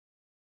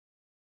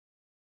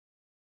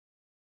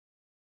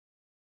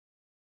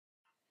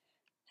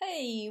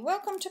Hey,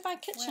 welcome to my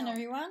kitchen,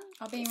 everyone.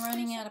 I've been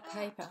running out of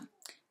paper,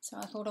 so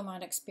I thought I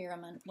might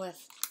experiment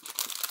with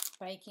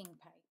baking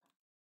paper.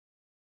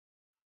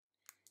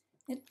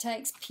 It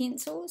takes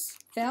pencils,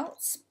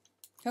 felt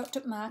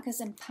tip markers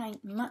and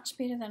paint much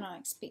better than I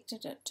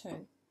expected it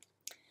to.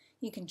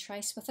 You can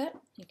trace with it,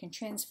 you can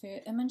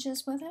transfer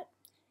images with it,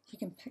 you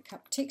can pick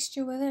up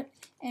texture with it,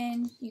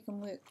 and you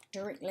can work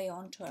directly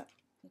onto it.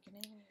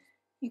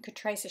 You could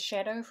trace a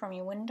shadow from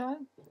your window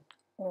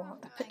or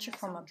a picture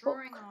from a book.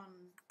 Drawing on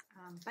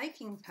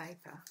baking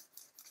paper,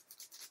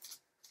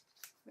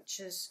 which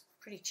is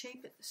pretty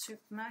cheap at the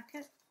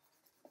supermarket,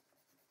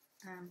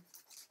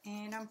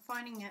 and I'm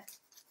finding it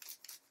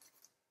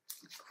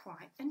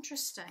quite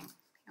interesting.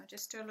 I'll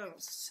just do a little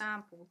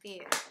sample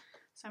there.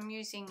 So I'm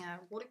using a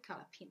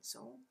watercolour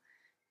pencil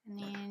and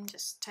then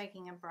just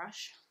taking a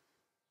brush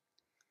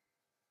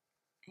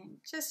and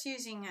just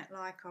using it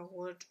like I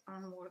would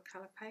on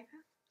watercolour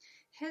paper.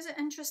 It has an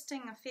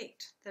interesting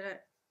effect that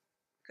it,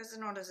 because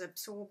it's not as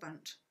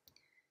absorbent,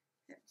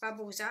 it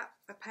bubbles up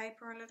the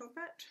paper a little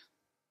bit.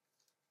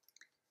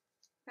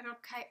 It'll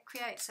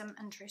create some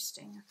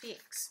interesting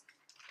effects.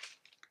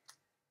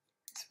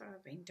 That's what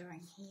I've been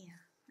doing here,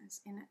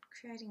 is in it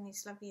creating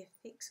these lovely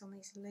effects on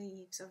these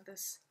leaves of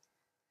this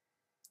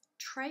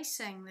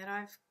tracing that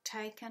I've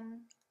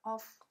taken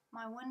off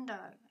my window,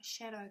 a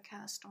shadow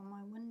cast on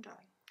my window.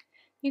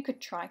 You could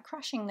try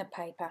crushing the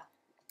paper.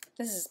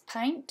 This is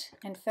paint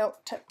and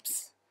felt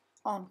tips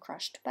on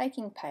crushed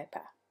baking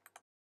paper.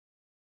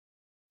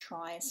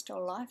 Try a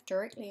still life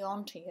directly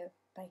onto your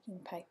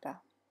baking paper.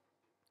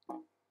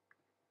 You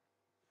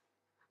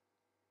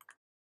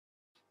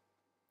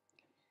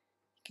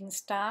can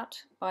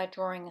start by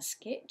drawing a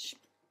sketch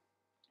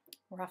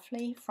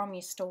roughly from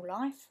your still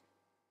life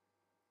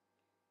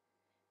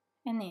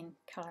and then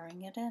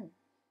colouring it in.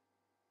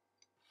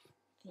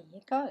 There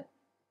you go.